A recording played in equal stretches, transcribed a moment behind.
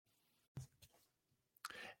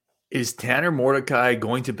Is Tanner Mordecai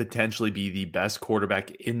going to potentially be the best quarterback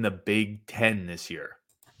in the Big Ten this year?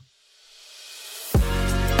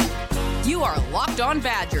 You are Locked On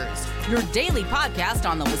Badgers, your daily podcast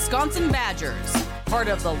on the Wisconsin Badgers. Part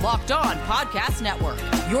of the Locked On Podcast Network,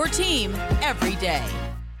 your team every day.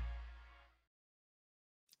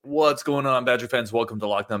 What's going on, Badger fans? Welcome to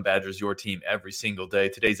Locked On Badgers, your team every single day.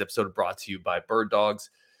 Today's episode is brought to you by Bird Dogs.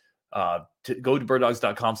 Go to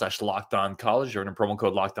birddogs.com/lockedoncollege. You're in a promo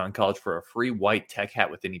code LockedOnCollege for a free white tech hat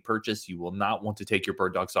with any purchase. You will not want to take your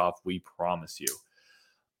Bird Dogs off. We promise you.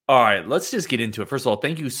 All right, let's just get into it. First of all,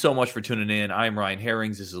 thank you so much for tuning in. I'm Ryan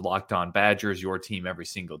Herrings. This is Locked On Badgers, your team every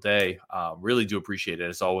single day. Really do appreciate it,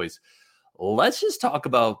 as always. Let's just talk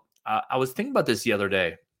about, I was thinking about this the other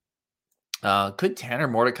day. Could Tanner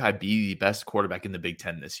Mordecai be the best quarterback in the Big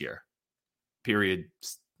Ten this year? Period.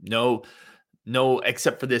 No,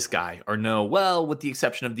 except for this guy, or no, well, with the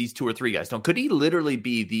exception of these two or three guys. No, could he literally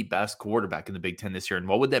be the best quarterback in the Big Ten this year? And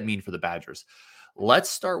what would that mean for the Badgers? Let's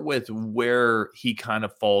start with where he kind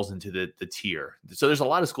of falls into the tier. So there's a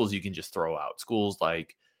lot of schools you can just throw out. Schools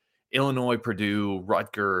like Illinois, Purdue,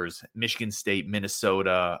 Rutgers, Michigan State,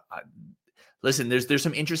 Minnesota. Listen, there's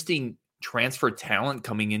some interesting transfer talent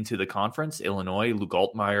coming into the conference. Illinois, Luke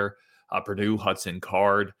Altmaier, Purdue, Hudson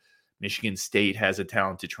Card. Michigan State has a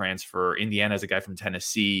talented transfer. Indiana has a guy from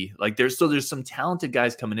Tennessee. There's some talented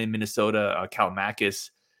guys coming in. Minnesota, Kalmakis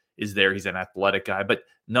is there. He's an athletic guy, but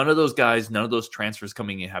none of those guys, none of those transfers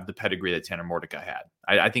coming in have the pedigree that Tanner Mordecai had.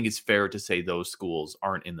 I think it's fair to say those schools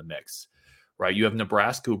aren't in the mix, right? You have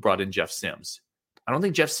Nebraska, who brought in Jeff Sims. I don't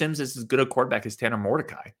think Jeff Sims is as good a quarterback as Tanner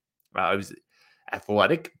Mordecai. He was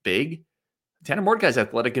athletic, big. Tanner Mordecai is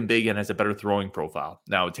athletic and big and has a better throwing profile.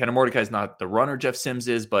 Now, Tanner Mordecai is not the runner Jeff Sims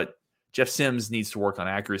is, but Jeff Sims needs to work on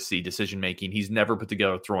accuracy, decision-making. He's never put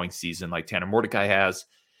together a throwing season like Tanner Mordecai has,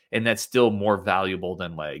 and that's still more valuable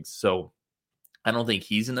than legs. So I don't think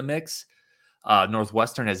he's in the mix.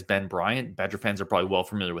 Northwestern has Ben Bryant. Badger fans are probably well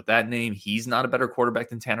familiar with that name. He's not a better quarterback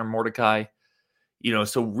than Tanner Mordecai.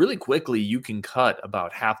 So really quickly, you can cut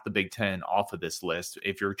about half the Big Ten off of this list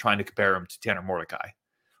if you're trying to compare him to Tanner Mordecai.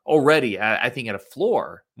 Already, I think at a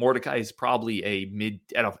floor, Mordecai is probably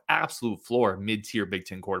at an absolute floor, mid-tier Big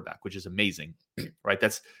Ten quarterback, which is amazing, right?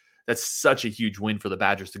 That's such a huge win for the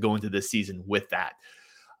Badgers to go into this season with that.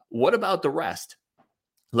 What about the rest?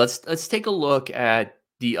 Let's take a look at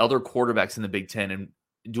the other quarterbacks in the Big Ten, and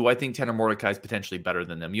do I think Tanner Mordecai is potentially better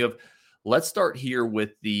than them? Let's start here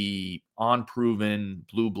with the unproven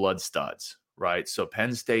blue blood studs, right? So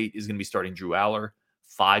Penn State is going to be starting Drew Aller.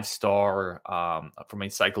 5-star from a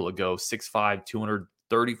cycle ago, 6'5",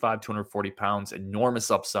 235, 240 pounds,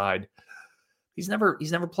 enormous upside. He's never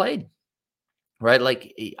played, right?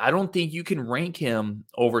 I don't think you can rank him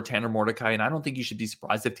over Tanner Mordecai, and I don't think you should be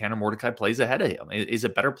surprised if Tanner Mordecai plays ahead of him. Is a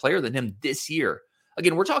better player than him this year.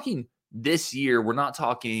 Again, we're talking this year. We're not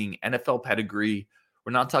talking NFL pedigree.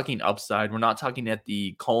 We're not talking upside. We're not talking at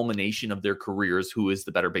the culmination of their careers, who is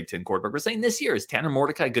the better Big Ten quarterback. We're saying this year, is Tanner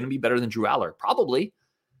Mordecai going to be better than Drew Aller? Probably.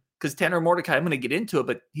 Because Tanner Mordecai, I'm going to get into it,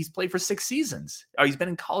 but he's played for 6 seasons. Or he's been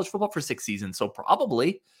in college football for 6 seasons, so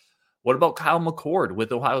probably. What about Kyle McCord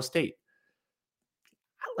with Ohio State?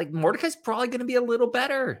 Mordecai's probably going to be a little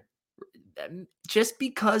better. Just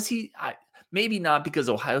because maybe not because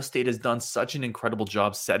Ohio State has done such an incredible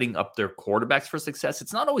job setting up their quarterbacks for success.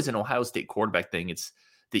 It's not always an Ohio State quarterback thing. It's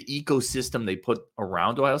the ecosystem they put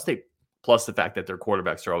around Ohio State, plus the fact that their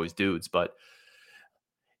quarterbacks are always dudes. But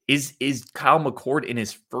Is Kyle McCord in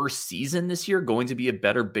his first season this year going to be a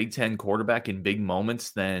better Big Ten quarterback in big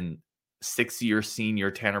moments than 6-year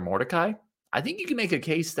senior Tanner Mordecai? I think you can make a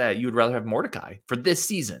case that you would rather have Mordecai for this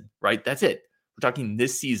season, right? That's it. We're talking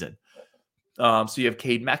this season. So you have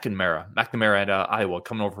Cade McNamara at Iowa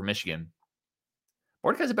coming over from Michigan.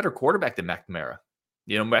 Mordecai's a better quarterback than McNamara.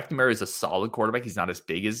 McNamara is a solid quarterback. He's not as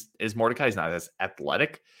big as Mordecai. He's not as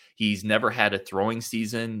athletic. He's never had a throwing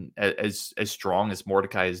season as strong as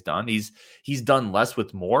Mordecai has done. He's done less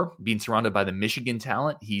with more. Being surrounded by the Michigan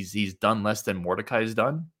talent, he's done less than Mordecai has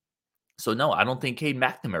done. So no, I don't think Cade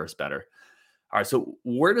McNamara is better. All right, so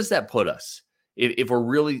where does that put us? If we're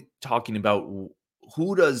really talking about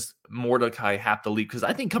who does Mordecai have to lead? Because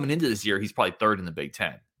I think coming into this year, he's probably third in the Big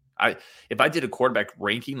Ten. If I did a quarterback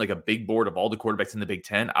ranking, like a big board of all the quarterbacks in the Big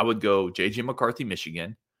Ten, I would go J.J. McCarthy,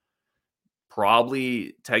 Michigan,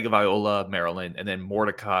 probably Tagovailoa, Maryland, and then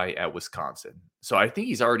Mordecai at Wisconsin. So I think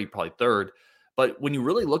he's already probably third. But when you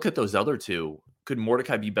really look at those other two, could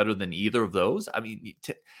Mordecai be better than either of those? I mean,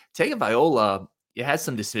 Tagovailoa, it has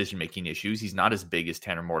some decision-making issues. He's not as big as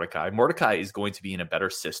Tanner Mordecai. Mordecai is going to be in a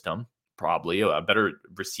better system, probably a better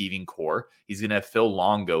receiving core. He's going to have Phil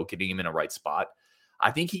Longo getting him in a right spot.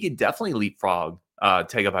 I think he could definitely leapfrog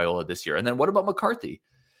Tagovailoa this year. And then what about McCarthy?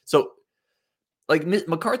 So, like,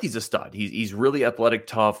 McCarthy's a stud. He's really athletic,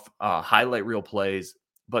 tough, highlight reel plays.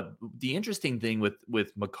 But the interesting thing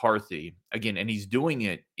with McCarthy, again, and he's doing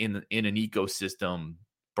it in an ecosystem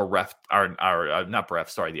bereft, or not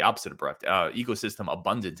bereft, sorry, the opposite of bereft, ecosystem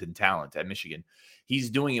abundant in talent at Michigan. He's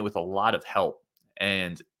doing it with a lot of help,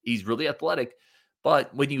 and he's really athletic.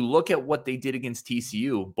 But when you look at what they did against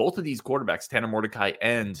TCU, both of these quarterbacks, Tanner Mordecai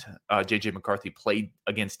and J.J. McCarthy, played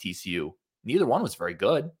against TCU. Neither one was very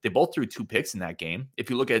good. They both threw 2 picks in that game. If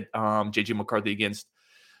you look at J.J. McCarthy against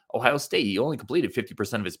Ohio State, he only completed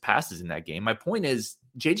 50% of his passes in that game. My point is,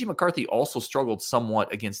 J.J. McCarthy also struggled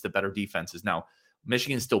somewhat against the better defenses. Now,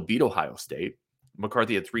 Michigan still beat Ohio State.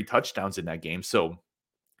 McCarthy had 3 touchdowns in that game, so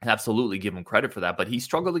absolutely give him credit for that. But he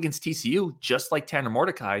struggled against TCU just like Tanner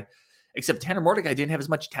Mordecai, except Tanner Mordecai didn't have as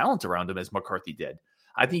much talent around him as McCarthy did.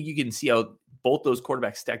 I think you can see how both those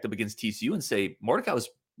quarterbacks stacked up against TCU and say Mordecai was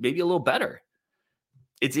maybe a little better.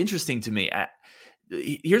 It's interesting to me.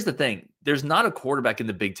 Here's the thing. There's not a quarterback in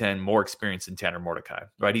the Big Ten more experienced than Tanner Mordecai,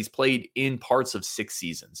 right? He's played in parts of 6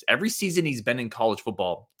 seasons. Every season he's been in college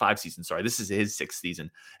football, 5 seasons, sorry. This is his 6th season.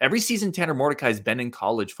 Every season Tanner Mordecai has been in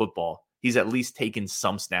college football, he's at least taken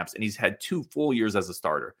some snaps, and he's had 2 full years as a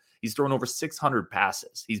starter. He's thrown over 600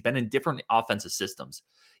 passes. He's been in different offensive systems.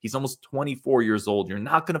 He's almost 24 years old. You're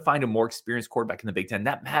not going to find a more experienced quarterback in the Big Ten.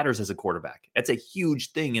 That matters as a quarterback. That's a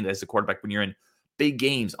huge thing as a quarterback when you're in big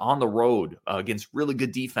games on the road against really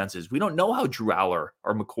good defenses. We don't know how Drew Aller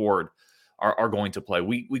or McCord are going to play.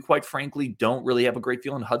 We quite frankly don't really have a great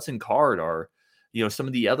feeling Hudson Card or some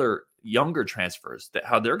of the other younger transfers that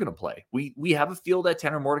how they're going to play. We have a feel that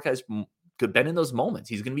Tanner Mordecai's been in those moments.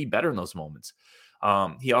 He's going to be better in those moments.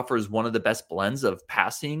 He offers one of the best blends of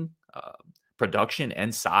passing, production,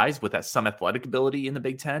 and size with that some athletic ability in the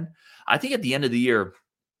Big Ten. I think at the end of the year,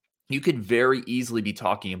 you could very easily be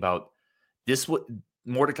talking about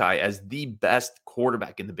Mordecai as the best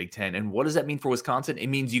quarterback in the Big Ten. And what does that mean for Wisconsin? It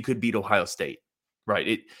means you could beat Ohio State,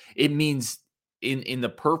 right? It means in the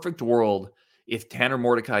perfect world, if Tanner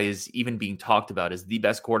Mordecai is even being talked about as the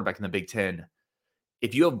best quarterback in the Big Ten,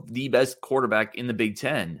 if you have the best quarterback in the Big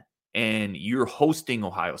Ten and you're hosting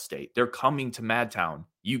Ohio State, they're coming to Madtown,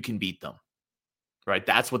 you can beat them, right?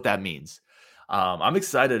 That's what that means. I'm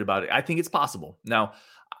excited about it. I think it's possible. Now,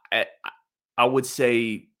 I would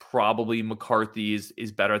say probably McCarthy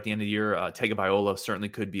is better at the end of the year. Tagovailoa certainly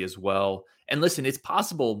could be as well. And listen, it's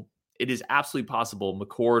possible. It is absolutely possible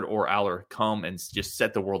McCord or Aller come and just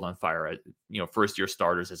set the world on fire. First-year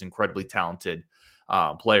starters as incredibly talented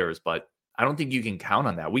players, but I don't think you can count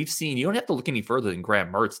on that. We've seen, you don't have to look any further than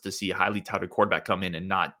Graham Mertz to see a highly touted quarterback come in and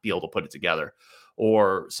not be able to put it together.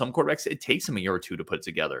 Or some quarterbacks, it takes them a year or two to put it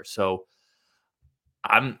together. So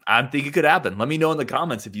I'm thinking it could happen. Let me know in the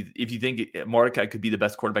comments if you think Mordecai could be the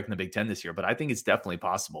best quarterback in the Big Ten this year, but I think it's definitely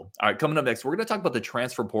possible. All right, coming up next, we're going to talk about the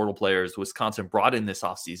transfer portal players Wisconsin brought in this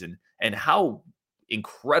offseason and how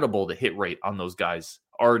incredible the hit rate on those guys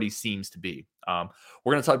already seems to be. We're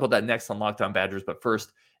going to talk about that next on Locked On Badgers, but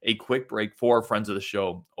first, a quick break for our friends of the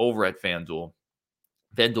show over at FanDuel.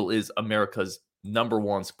 FanDuel is America's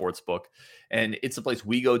 #1 sports book, and it's the place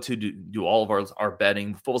we go to do all of our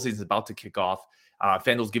betting. Football season is about to kick off.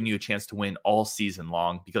 FanDuel's giving you a chance to win all season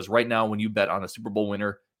long because right now when you bet on a Super Bowl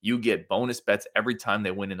winner, you get bonus bets every time they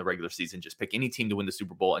win in the regular season. Just pick any team to win the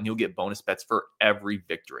Super Bowl, and you'll get bonus bets for every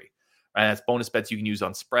victory. And that's bonus bets you can use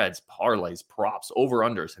on spreads, parlays, props,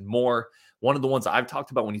 over-unders, and more. One of the ones I've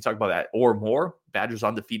talked about when you talk about that or more, Badgers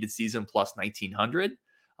undefeated season plus 1,900.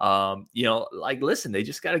 Listen, they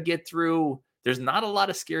just got to get through. There's not a lot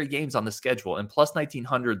of scary games on the schedule. And plus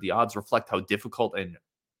 1,900, the odds reflect how difficult and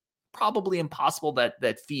probably impossible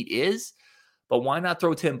that feat is. But why not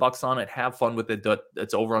throw $10 on it? Have fun with it.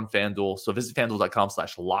 That's over on FanDuel. So visit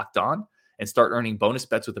FanDuel.com/lockedon and start earning bonus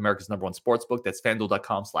bets with America's #1 sportsbook. That's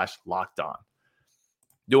FanDuel.com/lockedon.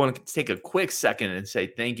 Do want to take a quick second and say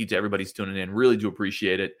thank you to everybody who's tuning in. Really do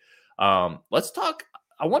appreciate it. Let's talk.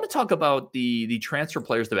 I want to talk about the transfer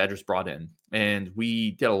players the Badgers brought in. And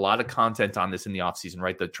we did a lot of content on this in the offseason,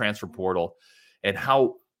 right? The transfer portal and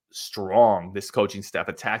how strong this coaching staff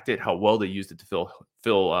attacked it, how well they used it to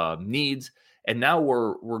fill needs. And now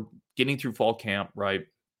we're getting through fall camp, right?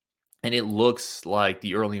 And it looks like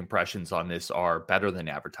the early impressions on this are better than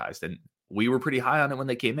advertised. And we were pretty high on it when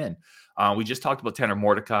they came in. We just talked about Tanner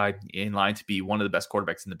Mordecai in line to be one of the best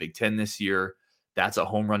quarterbacks in the Big Ten this year. That's a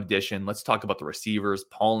home run addition. Let's talk about the receivers,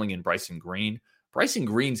 Pauling and Bryson Green. Bryson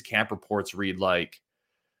Green's camp reports read like,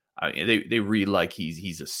 they read like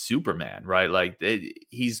he's a Superman, right? Like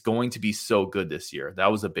he's going to be so good this year.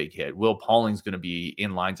 That was a big hit. Will Pauling's going to be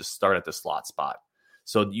in line to start at the slot spot.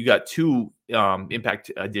 So you got two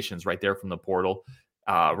impact additions right there from the portal.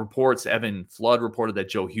 Reports, Evan Flood reported that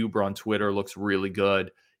Joe Huber on Twitter looks really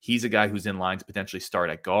good. He's a guy who's in line to potentially start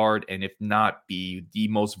at guard, and if not, be the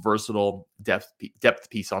most versatile depth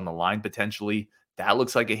piece on the line potentially. That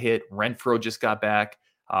looks like a hit. Renfro just got back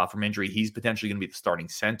from injury. He's potentially going to be the starting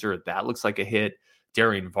center. That looks like a hit.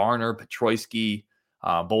 Darian Varner, Petroyski,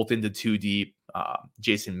 both into two deep.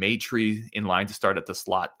 Jason Maitre in line to start at the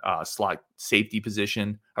slot safety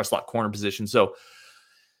position or slot corner position. So,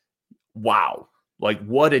 wow. Like,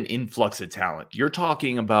 what an influx of talent. You're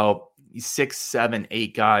talking about 6, 7,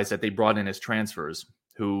 8 guys that they brought in as transfers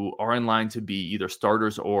who are in line to be either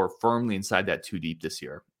starters or firmly inside that 2 deep this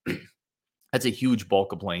year. That's a huge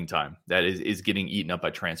bulk of playing time that is getting eaten up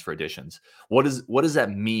by transfer additions. What does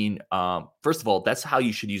that mean? First of all, that's how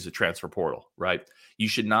you should use the transfer portal, right? You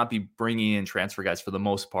should not be bringing in transfer guys for the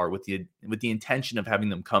most part with the intention of having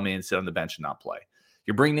them come in, sit on the bench, and not play.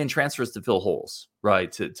 You're bringing in transfers to fill holes,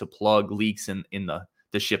 right? To plug leaks in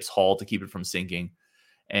the ship's hull to keep it from sinking.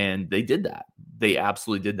 And they did that. They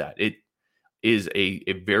absolutely did that. It is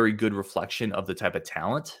a very good reflection of the type of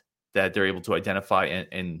talent that they're able to identify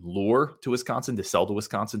and lure to Wisconsin, to sell to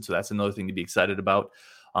Wisconsin. So that's another thing to be excited about.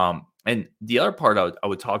 And the other part I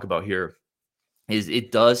would talk about here is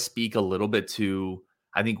it does speak a little bit to,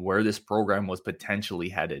 I think, where this program was potentially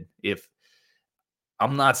headed. If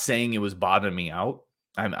I'm not saying it was bottoming out,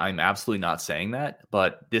 I'm absolutely not saying that,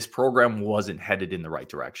 but this program wasn't headed in the right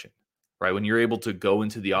direction, right? When you're able to go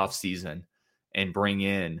into the offseason and bring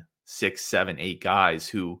in 6, 7, 8 guys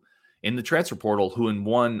who in the transfer portal, who in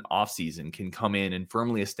one offseason can come in and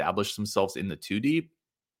firmly establish themselves in the 2 deep,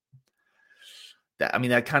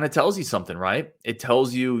 that kind of tells you something, right? It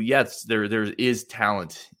tells you, yes, there is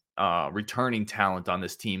talent, returning talent on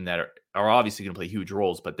this team that are obviously going to play huge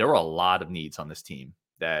roles, but there are a lot of needs on this team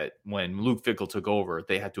that when Luke Fickell took over,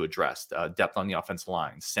 they had to address. Depth on the offensive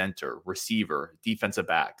line, center, receiver, defensive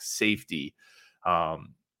back, safety,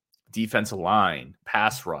 defensive line,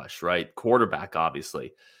 pass rush, right? Quarterback,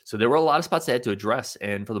 obviously. So there were a lot of spots they had to address.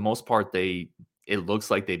 And for the most part, it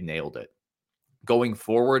looks like they've nailed it. Going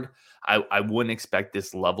forward, I wouldn't expect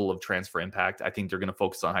this level of transfer impact. I think they're going to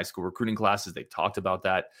focus on high school recruiting classes. They've talked about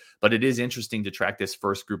that. But it is interesting to track this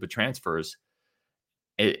first group of transfers.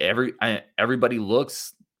 Everybody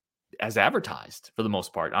looks as advertised for the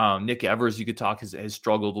most part. Nick Evers, you could talk, has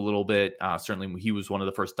struggled a little bit. Certainly, he was one of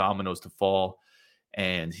the first dominoes to fall.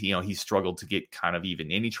 And, he struggled to get kind of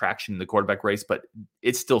even any traction in the quarterback race, but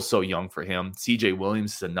it's still so young for him. CJ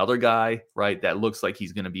Williams is another guy, right, that looks like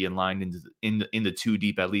he's going to be in line in the 2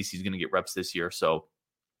 deep. At least he's going to get reps this year. So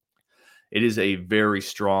it is a very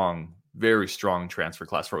strong transfer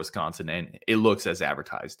class for Wisconsin, and it looks as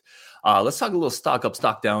advertised. Let's talk a little stock up,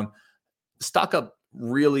 stock down. Stock up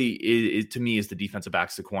really to me is the defensive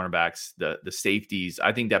backs, the cornerbacks, the safeties.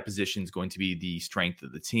 I think that position is going to be the strength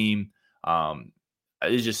of the team.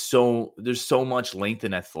 There's so much length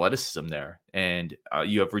and athleticism there. And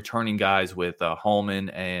you have returning guys with Hallman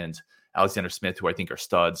and Alexander Smith, who I think are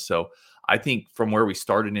studs. So I think from where we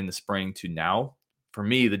started in the spring to now, for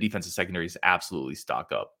me, the defensive secondary is absolutely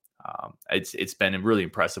stock up. It's been really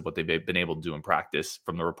impressive what they've been able to do in practice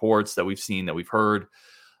from the reports that we've seen, that we've heard.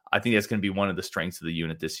 I think that's going to be one of the strengths of the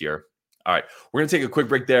unit this year. All right, we're going to take a quick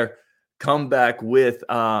break there. Come back with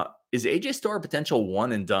is AJ Storr a potential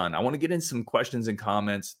one and done? I want to get in some questions and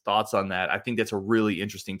comments, thoughts on that. I think that's a really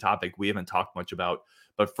interesting topic we haven't talked much about.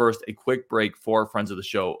 But first, a quick break for our friends of the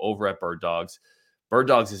show over at Bird Dogs. Bird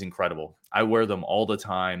Dogs is incredible. I wear them all the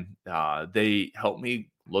time. They help me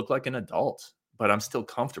look like an adult, but I'm still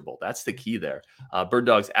comfortable. That's the key there. Bird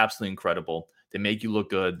Dogs, absolutely incredible. They make you look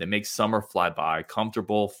good. They make summer fly by,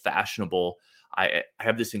 comfortable, fashionable. I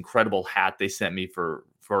have this incredible hat they sent me for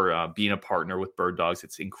being a partner with Bird Dogs.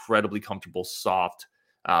 It's incredibly comfortable, soft,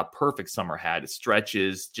 perfect summer hat. It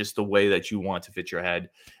stretches just the way that you want to fit your head.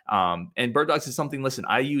 And Bird Dogs is something, listen,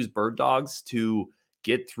 I use Bird Dogs to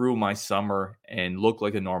get through my summer and look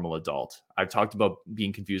like a normal adult. I've talked about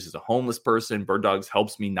being confused as a homeless person. Bird Dogs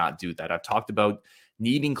helps me not do that. I've talked about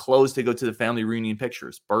needing clothes to go to the family reunion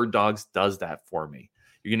pictures. Bird Dogs does that for me.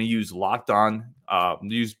 You're going to use Locked On. Go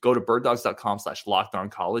to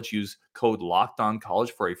birddogs.com/lockedoncollege. Use code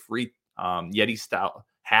LOCKEDONCollege for a free Yeti style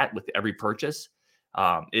hat with every purchase.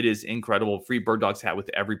 It is incredible. Free Bird Dogs hat with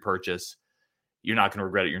every purchase. You're not going to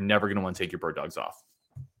regret it. You're never going to want to take your Bird Dogs off.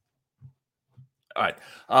 All right.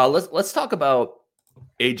 Let's talk about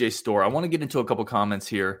AJ Storr. I want to get into a couple comments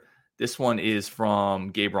here. This one is from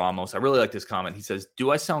Gabe Ramos. I really like this comment. He says, do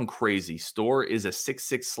I sound crazy? Storr is a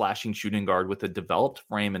 6'6" slashing shooting guard with a developed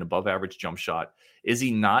frame and above average jump shot. Is he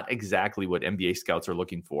not exactly what NBA scouts are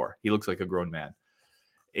looking for? He looks like a grown man.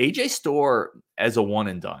 AJ Storr as a one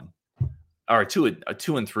and done, or a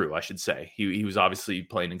two and through, I should say. He was obviously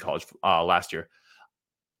playing in college last year.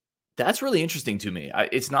 That's really interesting to me.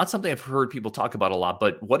 It's not something I've heard people talk about a lot,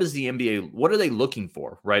 but what is the NBA? What are they looking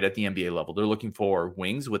for right at the NBA level? They're looking for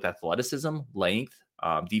wings with athleticism, length,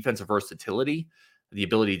 defensive versatility, the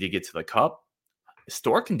ability to get to the cup.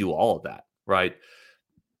 Storr can do all of that, right?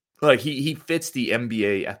 Like he fits the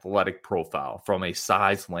NBA athletic profile from a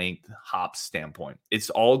size, length, hop standpoint. It's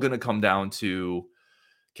all going to come down to,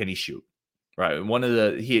 can he shoot? Right. One of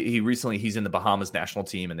the he's in the Bahamas national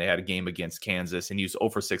team, and they had a game against Kansas, and he was 0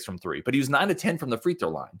 for 6 from 3, but he was 9 of 10 from the free throw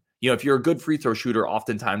line. You know, if you're a good free throw shooter,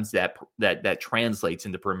 oftentimes that translates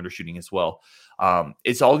into perimeter shooting as well.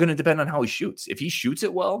 It's all going to depend on how he shoots. If he shoots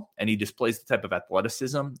it well and he displays the type of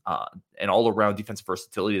athleticism and all around defensive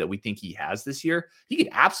versatility that we think he has this year, he could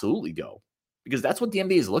absolutely go, because that's what the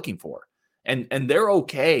NBA is looking for. And they're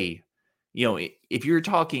okay. You know, if you're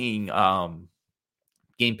talking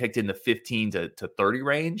game picked in the 15 to 30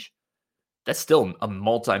 range, that's still a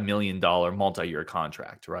multi-million-dollar, multi-year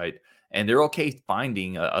contract, right? And they're okay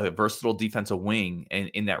finding a versatile defensive wing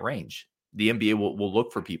in that range. The NBA will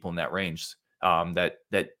look for people in that range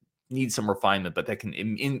that need some refinement, but that can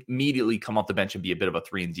immediately come off the bench and be a bit of a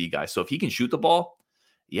 3-and-D guy. So if he can shoot the ball,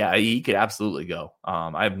 yeah, he could absolutely go.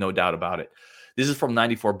 I have no doubt about it. This is from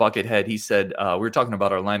 94 Buckethead. He said, we were talking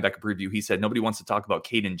about our linebacker preview. He said, nobody wants to talk about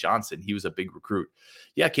Caden Johnson. He was a big recruit.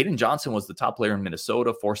 Yeah, Caden Johnson was the top player in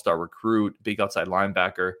Minnesota, 4-star recruit, big outside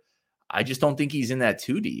linebacker. I just don't think he's in that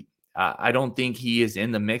too deep. I don't think he is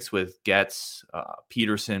in the mix with Getz,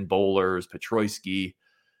 Peterson, Bowlers, Petroyski.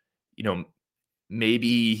 You know,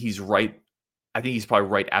 maybe he's right. I think he's probably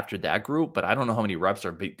right after that group, but I don't know how many reps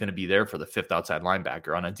are going to be there for the 5th outside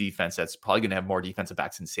linebacker on a defense that's probably going to have more defensive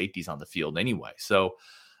backs and safeties on the field anyway. So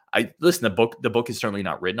the book is certainly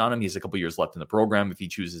not written on him. He has a couple years left in the program if he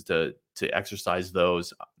chooses to exercise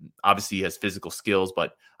those. Obviously, he has physical skills,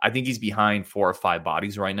 but I think he's behind 4 or 5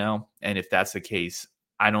 bodies right now. And if that's the case,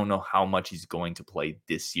 I don't know how much he's going to play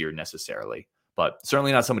this year necessarily, but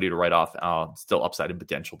certainly not somebody to write off. Still upside and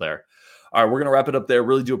potential there. All right, we're going to wrap it up there.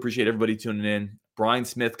 Really do appreciate everybody tuning in. Brian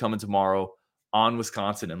Smith coming tomorrow on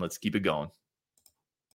Wisconsin, and let's keep it going.